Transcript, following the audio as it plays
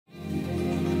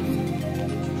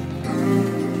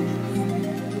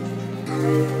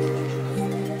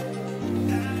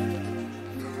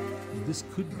This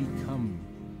could become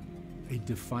a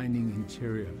defining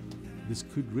interior. This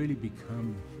could really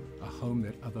become a home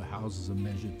that other houses are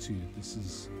measured to. This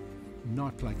is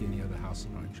not like any other house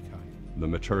in Orange County. The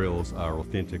materials are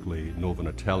authentically Northern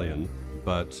Italian,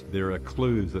 but there are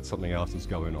clues that something else is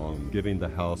going on, giving the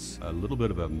house a little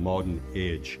bit of a modern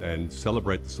edge and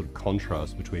celebrate the sort of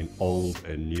contrast between old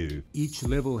and new. Each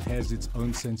level has its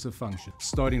own sense of function.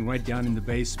 Starting right down in the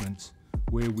basement,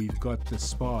 where we've got the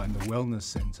spa and the wellness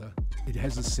center, it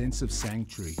has a sense of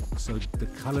sanctuary. So the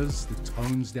colors, the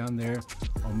tones down there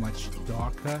are much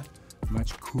darker,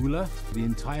 much cooler. The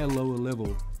entire lower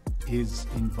level is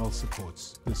in balsa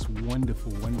quartz, this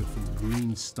wonderful, wonderful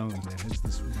green stone that has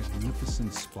this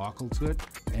magnificent sparkle to it.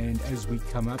 And as we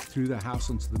come up through the house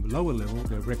onto the lower level,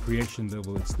 the recreation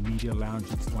level, it's the media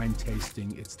lounge, it's wine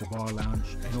tasting, it's the bar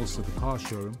lounge, and also the car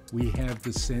showroom. We have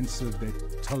the sense of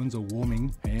that tones are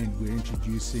warming, and we're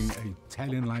introducing an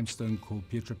Italian limestone called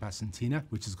Pietra Passantina,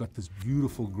 which has got this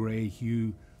beautiful gray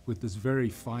hue with this very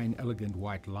fine, elegant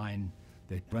white line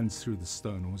that runs through the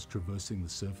stone, almost traversing the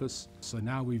surface. So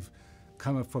now we've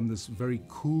come up from this very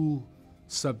cool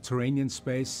subterranean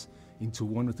space into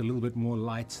one with a little bit more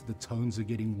light. The tones are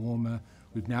getting warmer.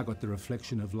 We've now got the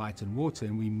reflection of light and water,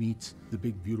 and we meet the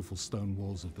big, beautiful stone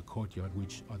walls of the courtyard,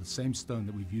 which are the same stone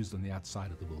that we've used on the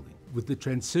outside of the building. With the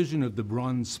transition of the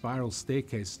bronze spiral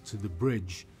staircase to the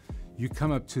bridge, you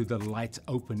come up to the light,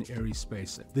 open, airy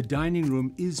space. The dining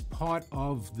room is part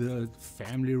of the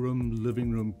family room,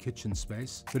 living room, kitchen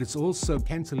space, but it's also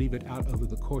cantilevered out over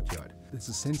the courtyard. There's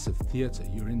a sense of theater.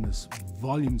 You're in this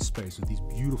volume space with these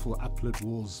beautiful uplit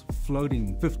walls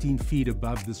floating 15 feet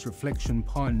above this reflection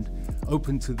pond,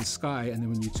 open to the sky, and then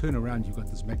when you turn around, you've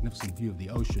got this magnificent view of the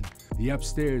ocean. The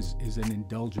upstairs is an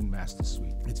indulgent master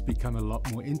suite. It's become a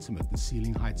lot more intimate. The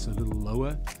ceiling height's a little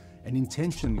lower, and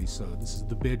intentionally so. This is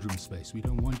the bedroom space. We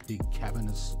don't want big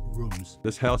cavernous rooms.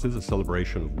 This house is a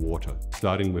celebration of water,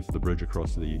 starting with the bridge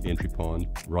across the entry pond,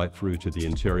 right through to the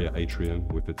interior atrium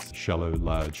with its shallow,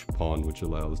 large pond, which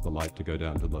allows the light to go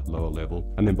down to the lower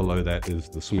level. And then below that is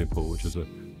the swimming pool, which is a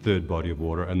third body of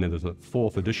water. And then there's a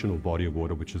fourth additional body of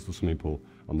water, which is the swimming pool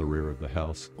on the rear of the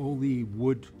house. All the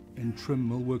wood and trim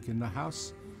millwork in the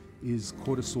house is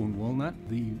quarter sawn walnut.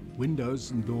 The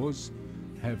windows and doors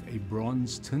have a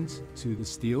bronze tint to the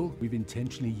steel. We've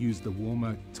intentionally used the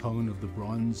warmer tone of the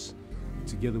bronze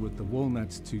together with the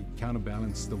walnuts to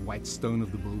counterbalance the white stone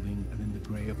of the building and then the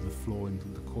gray of the floor and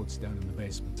the quartz down in the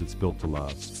basement. It's built to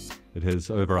last. It has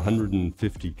over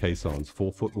 150 caissons,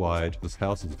 4 foot wide. This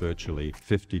house is virtually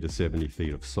 50 to 70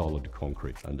 feet of solid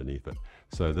concrete underneath it.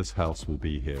 So this house will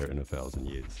be here in 1,000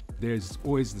 years. There's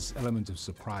always this element of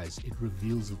surprise. It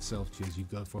reveals itself to you as you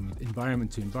go from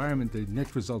environment to environment. The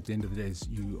net result at the end of the day is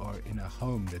you are in a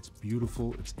home that's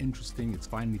beautiful, it's interesting, it's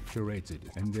finely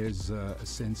curated. And there's a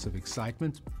sense of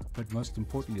excitement, but most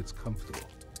importantly, it's comfortable.